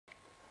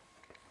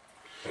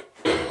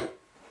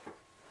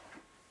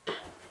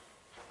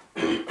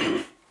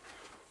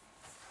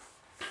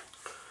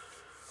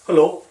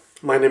Hello,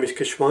 my name is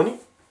Keshwani.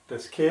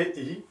 That's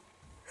K-E-S-H-W-A-N-I,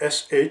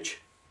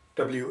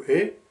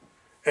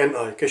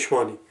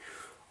 Keshwani.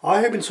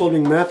 I have been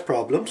solving math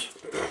problems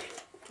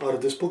out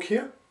of this book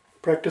here,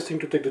 practicing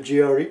to take the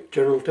GRE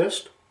general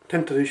test,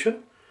 10th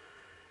edition.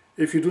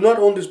 If you do not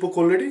own this book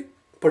already,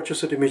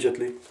 purchase it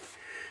immediately.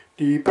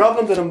 The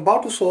problem that I'm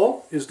about to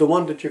solve is the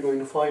one that you're going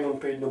to find on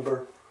page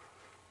number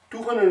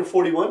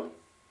 241,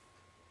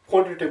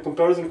 quantitative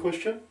comparison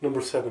question, number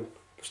 7.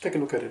 Let's take a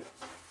look at it.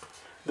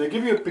 They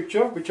give you a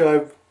picture which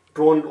I've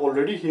drawn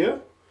already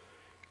here.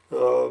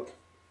 You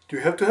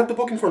have to have the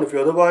book in front of you,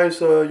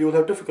 otherwise you'll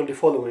have difficulty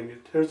following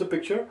it. Here's the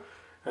picture,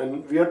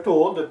 and we are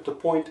told that the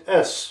point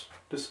S,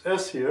 this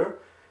S here,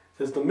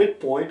 is the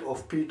midpoint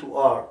of P to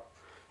R.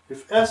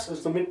 If S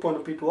is the midpoint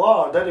of P to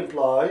R, that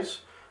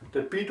implies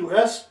that P to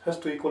S has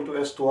to equal to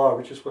S to R,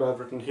 which is what I've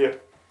written here.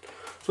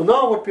 So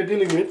now what we're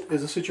dealing with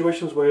is the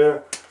situations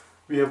where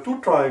we have two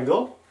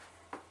triangles.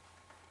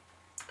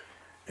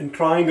 In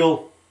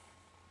triangle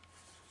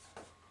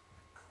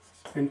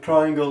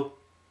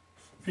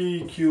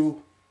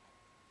PQS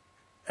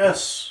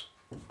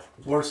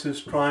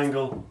versus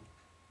triangle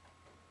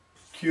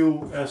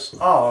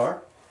QSR,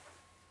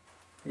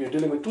 we are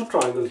dealing with two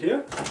triangles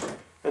here,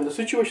 and the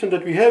situation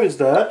that we have is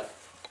that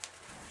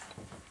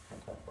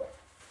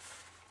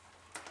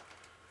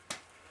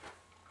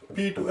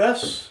P to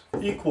S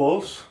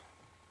equals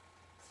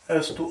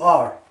S to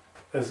R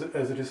as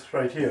it is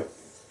right here,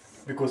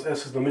 because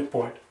S is the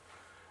midpoint.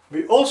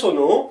 We also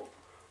know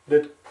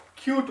that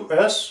Q to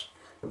S,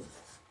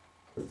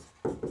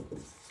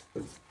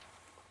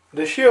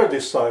 they share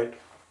this side.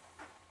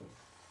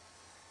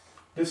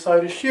 This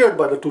side is shared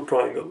by the two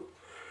triangles.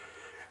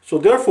 So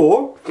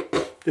therefore,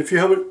 if you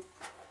have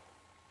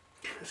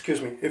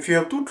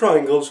two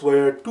triangles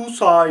where two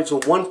sides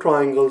of one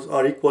triangle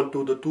are equal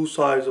to the two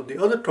sides of the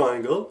other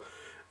triangle,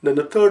 then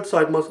the third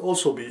side must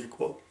also be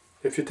equal.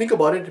 If you think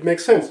about it, it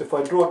makes sense. If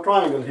I draw a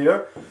triangle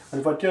here,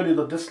 and if I tell you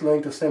that this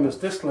length is same as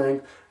this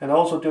length, and I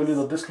also tell you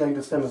that this length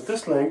is same as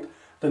this length,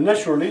 then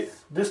naturally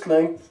this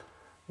length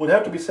would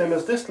have to be same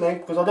as this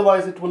length, because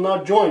otherwise it will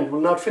not join, it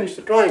will not finish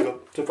the triangle.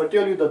 So if I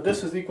tell you that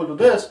this is equal to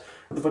this,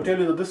 if I tell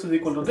you that this is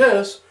equal to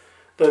this,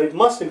 then it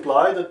must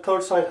imply that the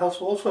third side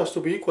also has to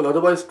be equal,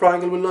 otherwise the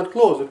triangle will not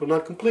close, it will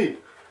not complete.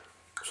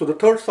 So the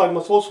third side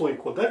must also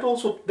equal. That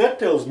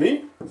tells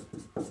me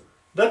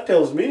that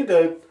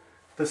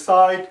the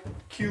side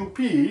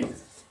QP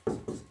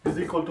is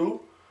equal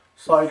to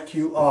side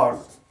QR.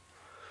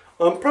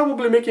 I'm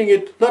probably making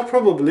it, not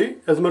probably,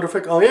 as a matter of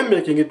fact I am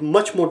making it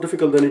much more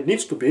difficult than it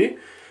needs to be.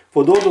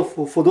 For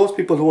those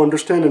people who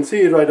understand and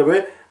see it right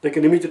away, they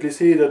can immediately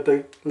see that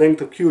the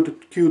length of Q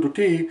to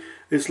T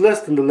is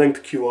less than the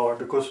length QR,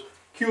 because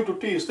Q to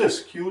T is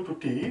this. Q to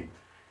T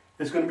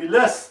is going to be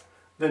less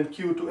than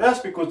Q to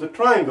S, because the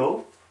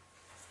triangle,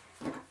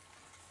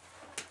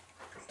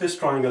 this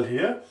triangle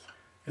here,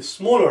 is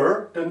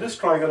smaller than this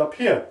triangle up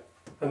here,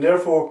 and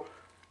therefore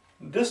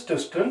this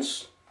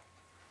distance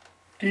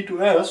T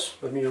to S,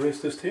 let me erase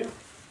this here.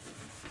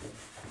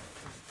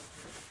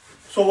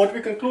 So what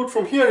we conclude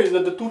from here is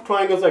that the two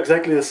triangles are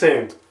exactly the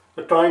same.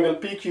 The triangle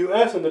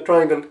PQS and the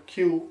triangle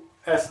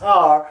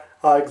QSR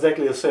are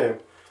exactly the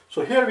same.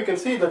 So here we can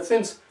see that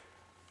since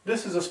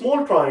this is a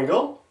small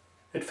triangle,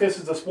 it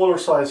faces the smaller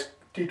size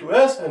T to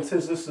S, and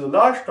since this is a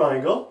large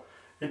triangle,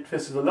 it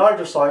faces the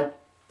larger side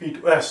P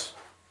to S.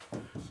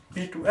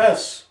 P to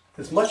S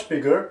is much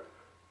bigger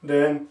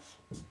than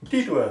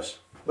T to S.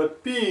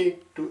 But P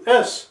to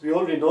S, we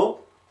already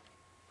know,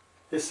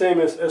 is same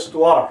as S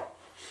to R.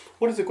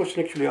 What is the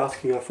question actually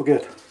asking? I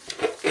forget.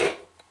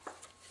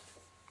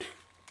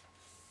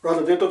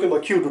 Rather, they're talking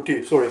about Q to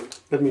T. Sorry,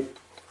 let me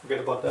forget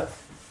about that.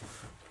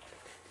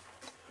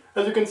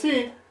 As you can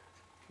see,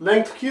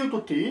 length Q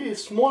to T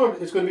is smaller.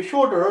 It's going to be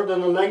shorter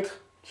than the length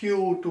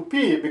Q to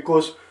P,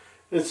 because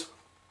it's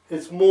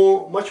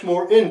much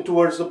more in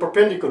towards the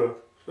perpendicular.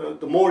 So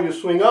the more you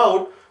swing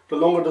out, the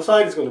longer the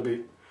side is going to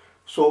be.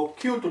 So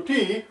Q to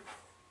T,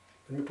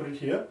 let me put it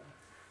here,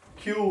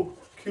 Q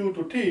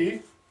to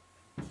T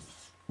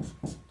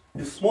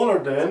is smaller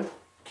than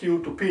Q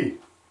to P,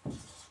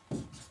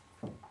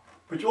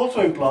 which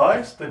also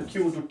implies that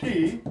Q to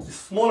T is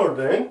smaller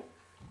than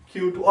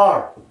Q to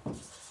R,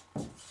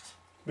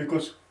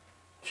 because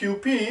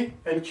QP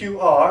and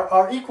QR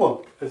are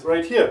equal, as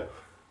right here,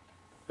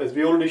 as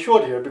we already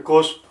showed here,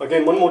 because,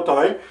 again, one more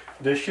time,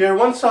 they share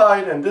one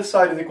side and this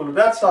side is equal to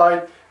that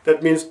side.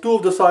 That means two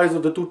of the sides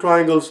of the two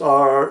triangles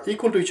are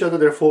equal to each other,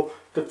 therefore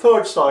the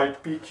third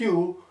side,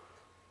 PQ,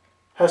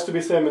 has to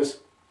be same as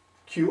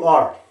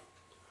QR.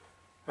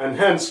 And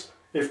hence,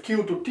 if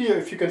Q to T,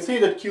 if you can see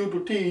that Q to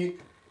T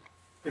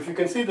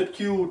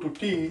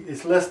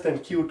is less than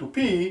Q to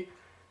P,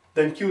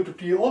 then Q to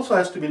T also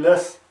has to be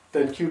less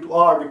than Q to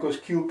R, because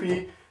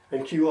QP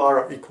and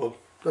QR are equal.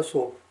 That's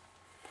all.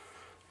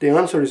 The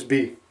answer is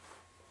B.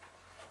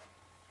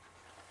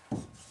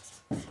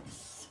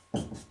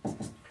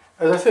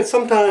 As I said,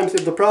 sometimes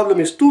if the problem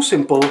is too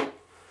simple,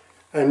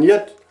 and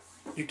yet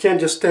you can't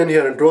just stand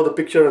here and draw the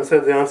picture and say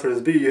the answer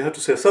is B, you have to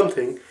say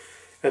something.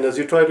 And as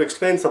you try to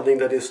explain something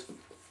that is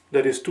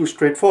that is too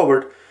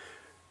straightforward,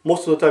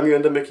 most of the time you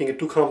end up making it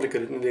too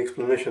complicated in the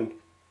explanation.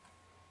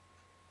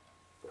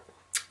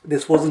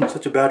 This wasn't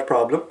such a bad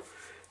problem.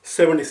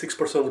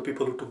 76% of the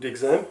people who took the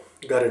exam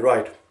got it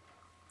right.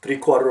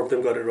 3/4 of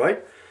them got it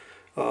right.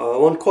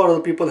 1/4 of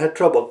the people had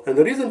trouble. And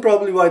the reason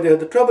probably why they had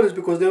the trouble is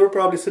because they were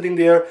probably sitting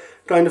there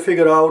trying to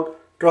figure out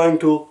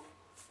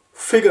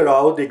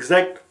the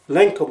exact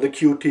length of the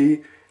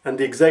QT and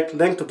the exact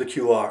length of the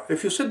QR.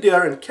 If you sit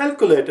there and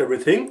calculate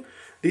everything,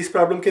 these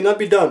problems cannot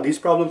be done. These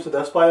problems,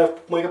 that's why I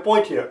make a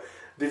point here.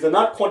 These are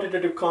not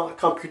quantitative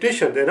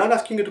computation. They're not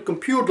asking you to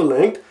compute the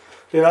length.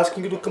 They're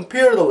asking you to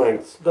compare the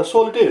lengths. That's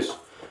all it is.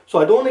 So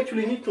I don't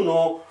actually need to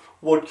know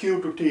what Q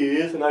to T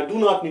is, and I do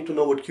not need to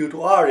know what Q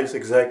to R is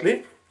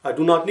exactly. I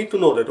do not need to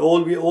know that.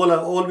 All we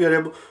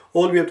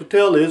have to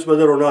tell is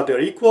whether or not they're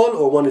equal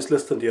or one is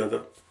less than the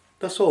other.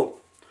 That's all.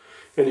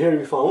 And here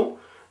we found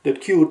that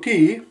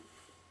QT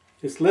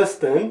is less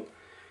than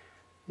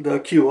the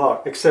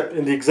QR, except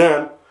in the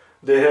exam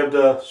they have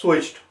the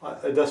switched.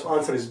 The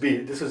answer is B.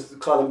 This is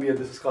column B and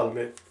this is column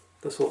A.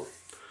 That's all.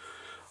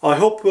 I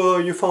hope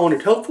you found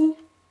it helpful.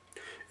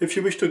 If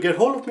you wish to get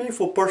hold of me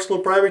for personal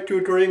private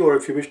tutoring, or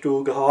if you wish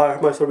to hire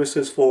my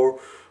services for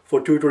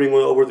tutoring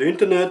over the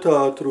internet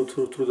through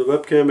the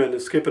webcam and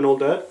Skip and all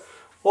that,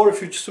 or if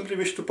you just simply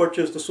wish to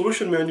purchase the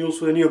solution manuals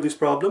for any of these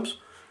problems,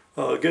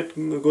 go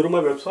to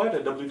my website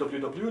at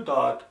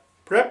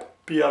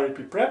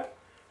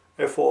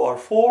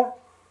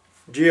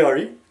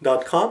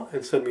www.for4gre.com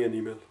and send me an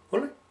email.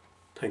 Alright?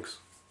 Thanks.